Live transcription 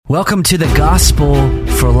Welcome to the Gospel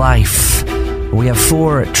for Life. We have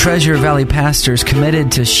 4 Treasure Valley pastors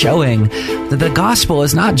committed to showing that the gospel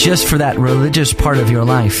is not just for that religious part of your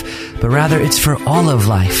life, but rather it's for all of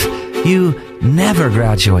life. You never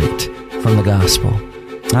graduate from the gospel.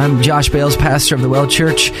 I'm Josh Bales, pastor of the Well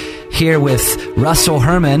Church, here with Russell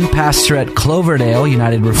Herman, pastor at Cloverdale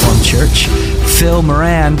United Reformed Church, Phil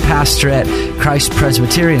Moran, pastor at Christ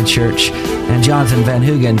Presbyterian Church, and Jonathan Van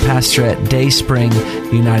Hoogen, pastor at Dayspring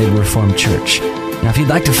United Reformed Church. Now, if you'd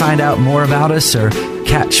like to find out more about us or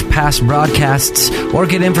catch past broadcasts or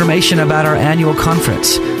get information about our annual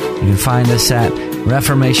conference, you can find us at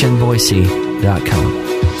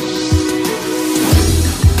reformationboise.com.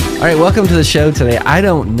 All right, welcome to the show today. I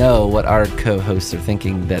don't know what our co-hosts are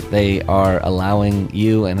thinking that they are allowing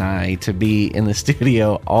you and I to be in the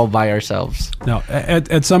studio all by ourselves. No,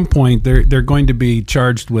 at some point, they're going to be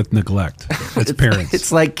charged with neglect as parents.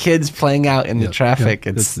 It's like kids playing out in the traffic.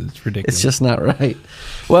 It's ridiculous. It's just not right.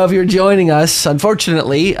 Well, if you're joining us,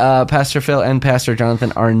 unfortunately, Pastor Phil and Pastor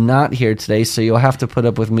Jonathan are not here today, so you'll have to put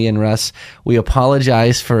up with me and Russ. We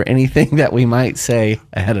apologize for anything that we might say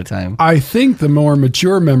ahead of time. I think the more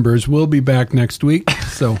mature members will be back next week.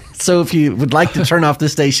 So if you would like to turn off the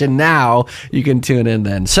station now, you can tune in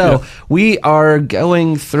then. So we are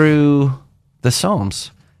going through the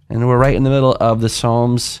Psalms, and we're right in the middle of the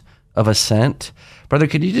Psalms of Ascent. Brother,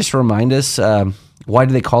 could you just remind us, why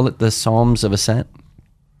do they call it the Psalms of Ascent?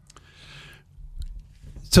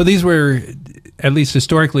 So these were, at least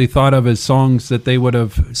historically, thought of as songs that they would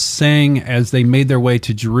have sang as they made their way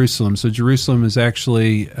to Jerusalem. So Jerusalem is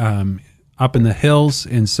actually up in the hills,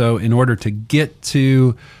 and so in order to get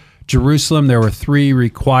to Jerusalem, there were 3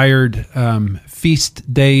 required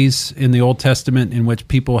feast days in the Old Testament in which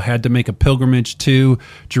people had to make a pilgrimage to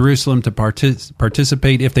Jerusalem to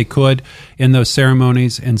participate, if they could, in those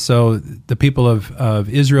ceremonies. And so the people of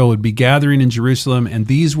Israel would be gathering in Jerusalem, and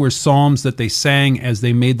these were psalms that they sang as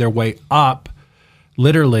they made their way up,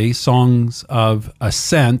 literally songs of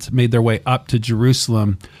ascent, made their way up to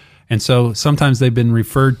Jerusalem. And so sometimes they've been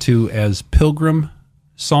referred to as pilgrim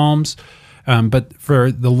psalms. But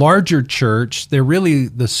for the larger church, they're really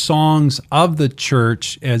the songs of the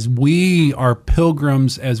church as we are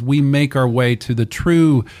pilgrims, as we make our way to the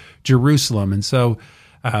true Jerusalem. And so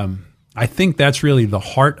I think that's really the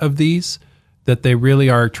heart of these, that they really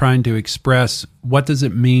are trying to express what does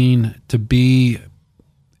it mean to be,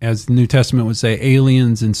 as the New Testament would say,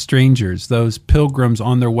 aliens and strangers, those pilgrims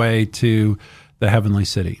on their way to the heavenly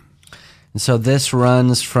city. And so this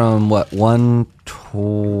runs from,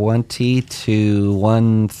 120 to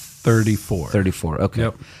 134? 34, okay.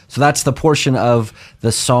 Yep. So that's the portion of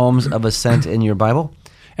the Psalms of Ascent in your Bible?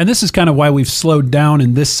 And this is kind of why we've slowed down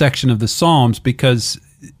in this section of the Psalms, because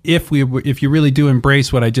if you really do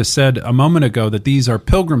embrace what I just said a moment ago, that these are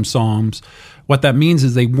pilgrim psalms, what that means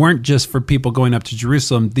is they weren't just for people going up to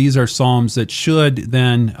Jerusalem. These are psalms that should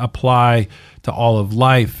then apply to all of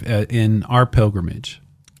life in our pilgrimage.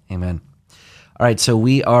 Amen. All right, so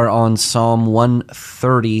we are on Psalm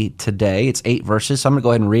 130 today. It's 8 verses, so I'm going to go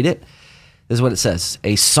ahead and read it. This is what it says.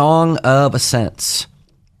 A song of ascents.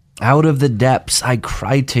 Out of the depths I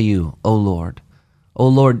cried to you, O Lord. O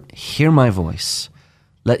Lord, hear my voice.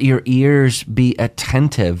 Let your ears be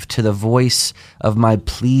attentive to the voice of my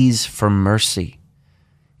pleas for mercy.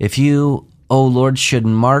 If you, O Lord, should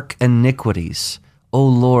mark iniquities, O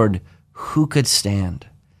Lord, who could stand?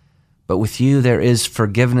 But with you there is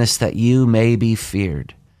forgiveness that you may be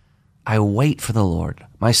feared. I wait for the Lord.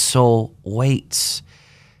 My soul waits,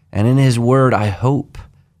 and in his word I hope.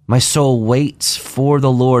 My soul waits for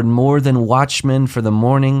the Lord more than watchmen for the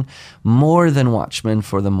morning, more than watchmen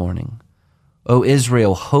for the morning. O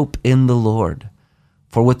Israel, hope in the Lord.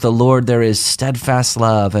 For with the Lord there is steadfast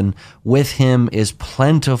love, and with him is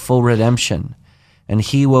plentiful redemption, and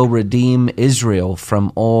he will redeem Israel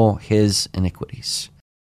from all his iniquities.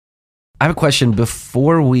 I have a question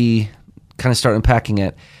before we kind of start unpacking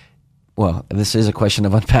it. Well, this is a question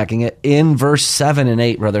of unpacking it. In verse 7 and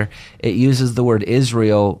 8, brother, it uses the word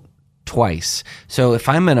Israel twice. So if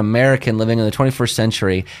I'm an American living in the 21st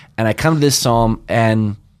century and I come to this psalm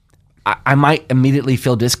and I might immediately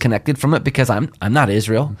feel disconnected from it because I'm not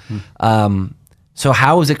Israel. Mm-hmm. So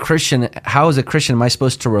how as a Christian am I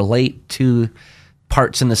supposed to relate to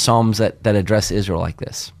parts in the Psalms that address Israel like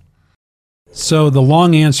this? So the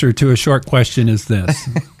long answer to a short question is this.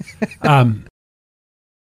 I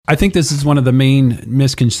think this is one of the main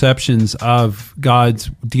misconceptions of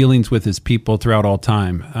God's dealings with his people throughout all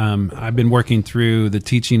time. I've been working through the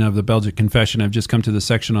teaching of the Belgic Confession. I've just come to the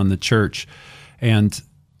section on the church. And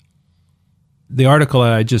the article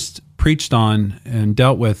that I just preached on and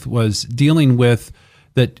dealt with was dealing with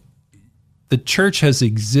that the church has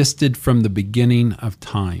existed from the beginning of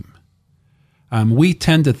time. We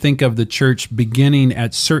tend to think of the church beginning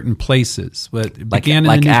at certain places. But began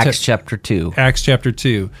like in the Acts chapter 2. Acts chapter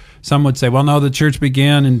 2. Some would say, well, no, the church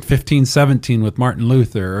began in 1517 with Martin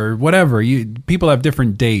Luther or whatever. People have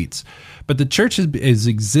different dates. But the church has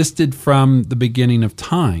existed from the beginning of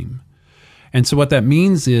time. And so what that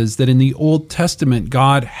means is that in the Old Testament,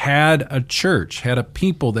 God had a church, had a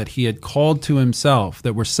people that he had called to himself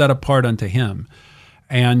that were set apart unto him.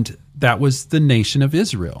 And that was the nation of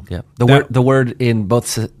Israel. Yeah. The word in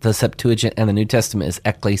both the Septuagint and the New Testament is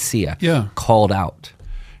ecclesia. Yeah. Called out.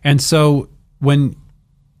 And so when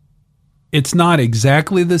it's not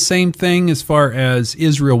exactly the same thing as far as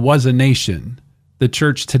Israel was a nation, the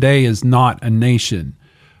church today is not a nation.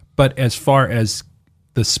 But as far as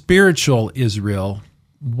the spiritual Israel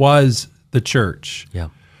was the church. Yeah.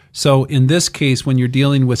 So in this case, when you're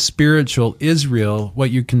dealing with spiritual Israel,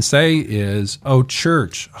 what you can say is, "O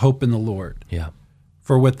church, hope in the Lord. Yeah.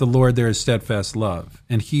 For with the Lord there is steadfast love,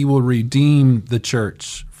 and he will redeem the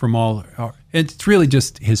church from all." It's really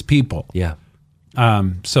just his people. Yeah.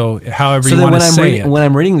 So however you want to say it. When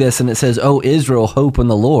I'm reading this and it says, "Oh, Israel, hope in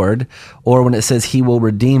the Lord," or when it says, "He will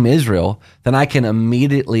redeem Israel," then I can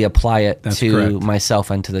immediately apply it to correct.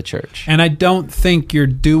 myself and to the church. And I don't think you're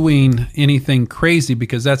doing anything crazy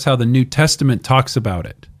because that's how the New Testament talks about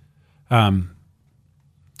it.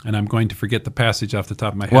 And I'm going to forget the passage off the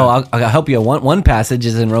top of my head. Well, I'll help you. One passage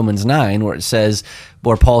is in Romans 9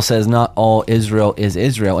 where Paul says, "Not all Israel is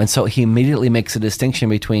Israel." And so he immediately makes a distinction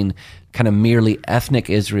between kind of merely ethnic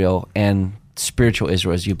Israel and spiritual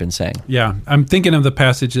Israel, as you've been saying. Yeah, I'm thinking of the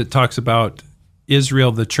passage that talks about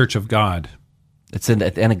Israel, the church of God. It's at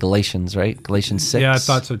the end of Galatians, right? Galatians 6. Yeah, I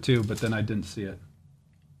thought so too, but then I didn't see it.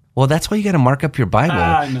 Well, that's why you got to mark up your Bible.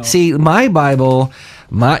 I know. See, my Bible,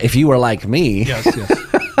 if you were like me, Yes.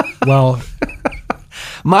 Well,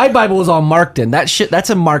 my Bible was all marked in. That's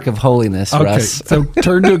a mark of holiness for okay, us. so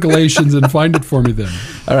turn to Galatians and find it for me then.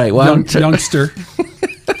 All right, well, Youngster.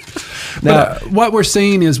 now, What we're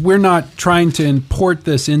saying is we're not trying to import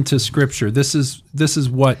this into Scripture. This is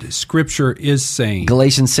what Scripture is saying.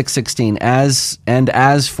 Galatians 6:16,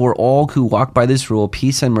 as for all who walk by this rule,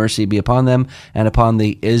 peace and mercy be upon them and upon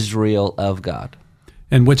the Israel of God.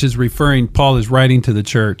 And which is referring, Paul is writing to the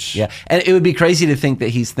church. Yeah, and it would be crazy to think that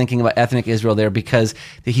he's thinking about ethnic Israel there because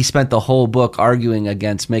he spent the whole book arguing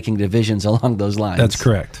against making divisions along those lines. That's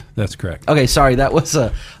correct. Okay, sorry, that was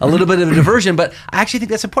a little bit of a diversion, but I actually think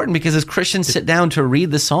that's important because as Christians sit down to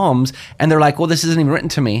read the Psalms and they're like, well, this isn't even written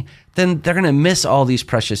to me, then they're going to miss all these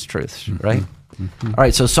precious truths, right? Mm-hmm. All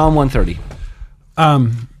right, so Psalm 130.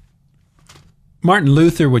 Martin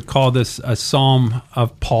Luther would call this a Psalm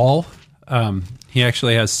of Paul. He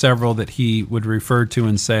actually has several that he would refer to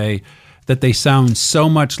and say that they sound so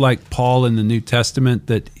much like Paul in the New Testament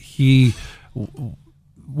that he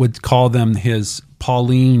would call them his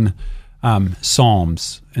Pauline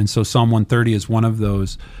Psalms. And so Psalm 130 is one of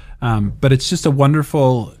those. But it's just a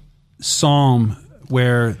wonderful psalm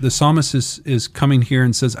where the psalmist is coming here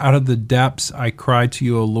and says, "Out of the depths I cry to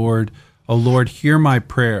you, O Lord. O Lord, hear my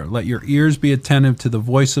prayer. Let your ears be attentive to the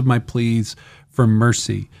voice of my pleas for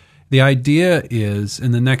mercy." The idea is,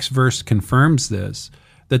 and the next verse confirms this,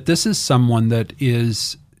 that this is someone that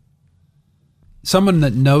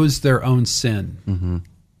knows their own sin,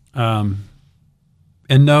 and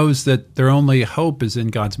knows that their only hope is in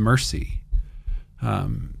God's mercy,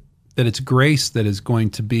 that it's grace that is going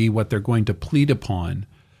to be what they're going to plead upon,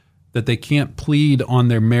 that they can't plead on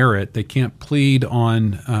their merit, they can't plead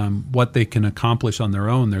on what they can accomplish on their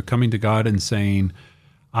own. They're coming to God and saying,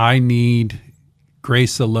 "I need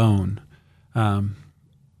grace alone,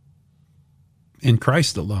 in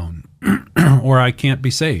Christ alone, or I can't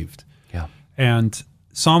be saved." Yeah. And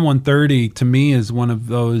Psalm 130 to me is one of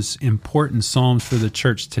those important psalms for the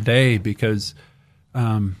church today because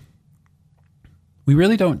we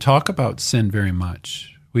really don't talk about sin very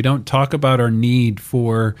much. We don't talk about our need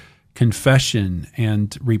for confession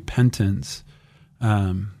and repentance.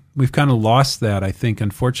 We've kind of lost that, I think,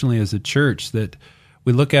 unfortunately, as a church, that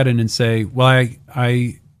we look at it and say, well,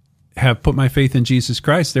 I have put my faith in Jesus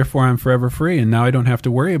Christ, therefore I'm forever free, and now I don't have to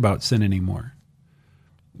worry about sin anymore.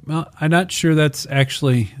 Well, I'm not sure that's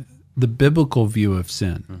actually the biblical view of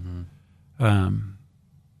sin. Mm-hmm.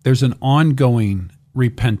 There's an ongoing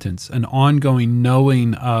repentance, an ongoing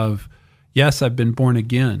knowing of, yes, I've been born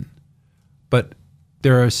again, but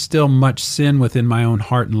there is still much sin within my own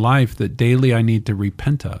heart and life that daily I need to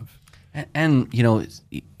repent of. And you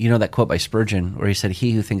know that quote by Spurgeon where he said,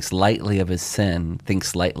 "He who thinks lightly of his sin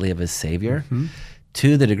thinks lightly of his Savior." Mm-hmm.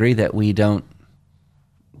 To the degree that we don't,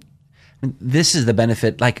 This is the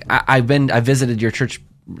benefit. Like I visited your church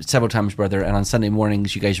several times, brother, and on Sunday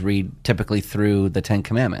mornings you guys read typically through the Ten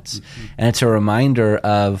Commandments, and it's a reminder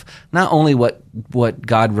of not only what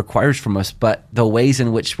God requires from us, but the ways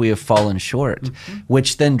in which we have fallen short,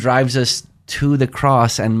 which then drives us to the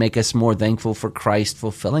cross and make us more thankful for Christ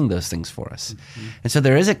fulfilling those things for us. And so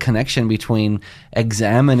there is a connection between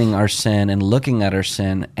examining our sin and looking at our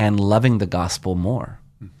sin and loving the gospel more.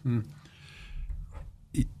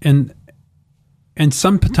 And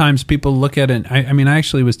sometimes people look at it. I mean, I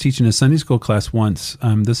actually was teaching a Sunday school class once.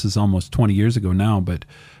 This is almost 20 years ago now, but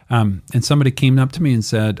and somebody came up to me and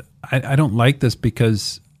said, I don't like this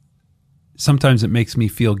because sometimes it makes me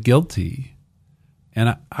feel guilty.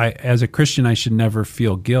 And I, as a Christian, I should never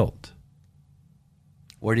feel guilt.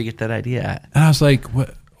 Where do you get that idea at? And I was like,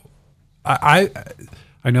 what? I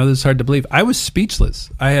know this is hard to believe. I was speechless.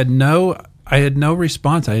 I had no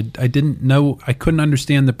response. I didn't know. I couldn't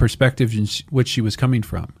understand the perspective in which she was coming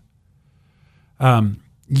from.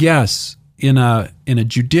 Yes, in a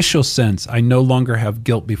judicial sense, I no longer have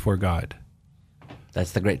guilt before God.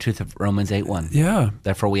 That's the great truth of Romans 8:1. Yeah.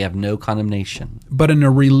 Therefore, we have no condemnation. But in a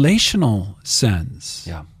relational sense,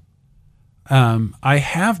 Yeah. I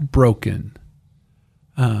have broken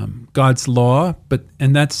God's law,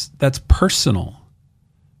 and that's personal.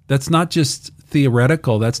 That's not just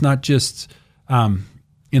theoretical. That's not just in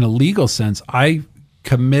a legal sense. I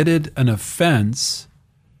committed an offense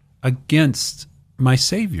against my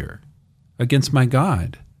Savior, against my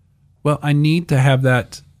God. Well, I need to have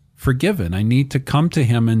that forgiven. I need to come to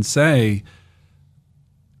Him and say,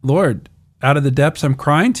 Lord, out of the depths I'm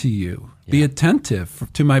crying to you. Yeah. Be attentive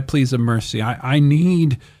to my pleas of mercy. I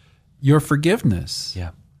need your forgiveness.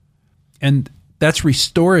 Yeah. And that's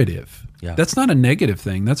restorative. Yeah. That's not a negative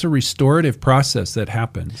thing. That's a restorative process that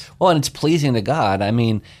happens. Well, and it's pleasing to God. I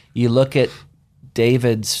mean, you look at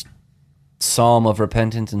David's Psalm of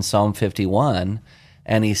repentance in Psalm 51,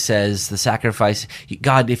 and he says, the sacrifice,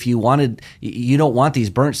 God, if you wanted, you don't want these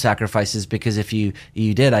burnt sacrifices, because if you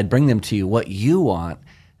did, I'd bring them to you. What you want,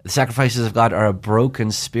 the sacrifices of God are a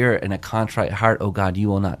broken spirit and a contrite heart, oh God, you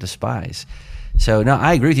will not despise. So, no,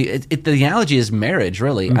 I agree with you. The analogy is marriage,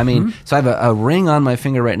 really. Mm-hmm. I mean, so I have a ring on my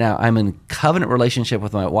finger right now. I'm in covenant relationship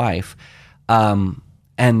with my wife,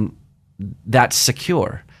 and that's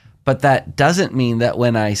secure. But that doesn't mean that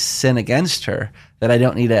when I sin against her, that I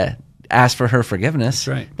don't need to ask for her forgiveness.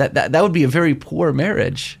 That's right. That would be a very poor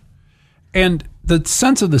marriage. And the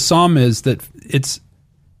sense of the psalm is that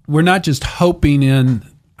we're not just hoping in,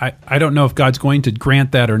 I don't know if God's going to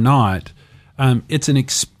grant that or not. It's an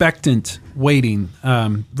expectant waiting.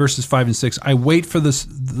 Verses 5 and 6. I wait for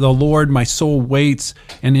the Lord, my soul waits,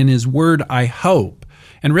 and in His word I hope.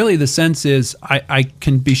 And really the sense is I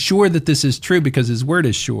can be sure that this is true because His word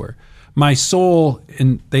is sure. My soul,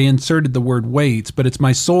 and they inserted the word waits, but it's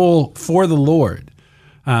my soul for the Lord.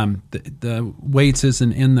 The waits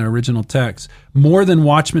isn't in the original text. More than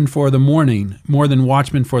watchmen for the morning, more than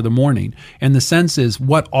watchmen for the morning. And the sense is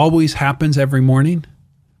what always happens every morning?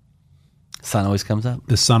 Sun always comes up.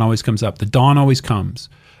 The sun always comes up. The dawn always comes.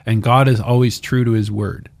 And God is always true to His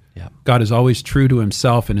word. Yeah. God is always true to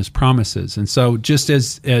Himself and His promises. And so just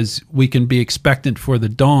as we can be expectant for the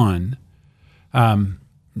dawn and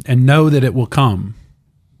know that it will come,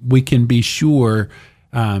 we can be sure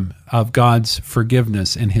of God's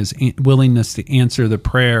forgiveness and His willingness to answer the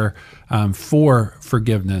prayer for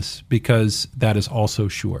forgiveness, because that is also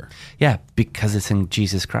sure. Yeah, because it's in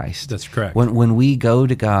Jesus Christ. That's correct. When we go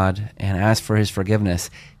to God and ask for His forgiveness,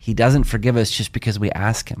 He doesn't forgive us just because we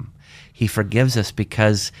ask Him. He forgives us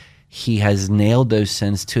because He has nailed those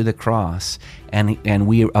sins to the cross, and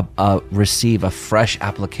we receive a fresh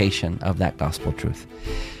application of that gospel truth.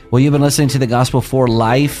 Well, you've been listening to the Gospel for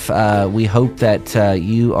Life. We hope that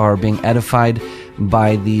you are being edified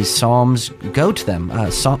by these Psalms. Go to them.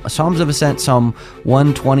 Psalms of Ascent, Psalm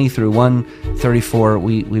 120 through 134.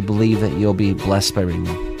 We believe that you'll be blessed by reading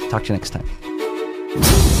them. Talk to you next time.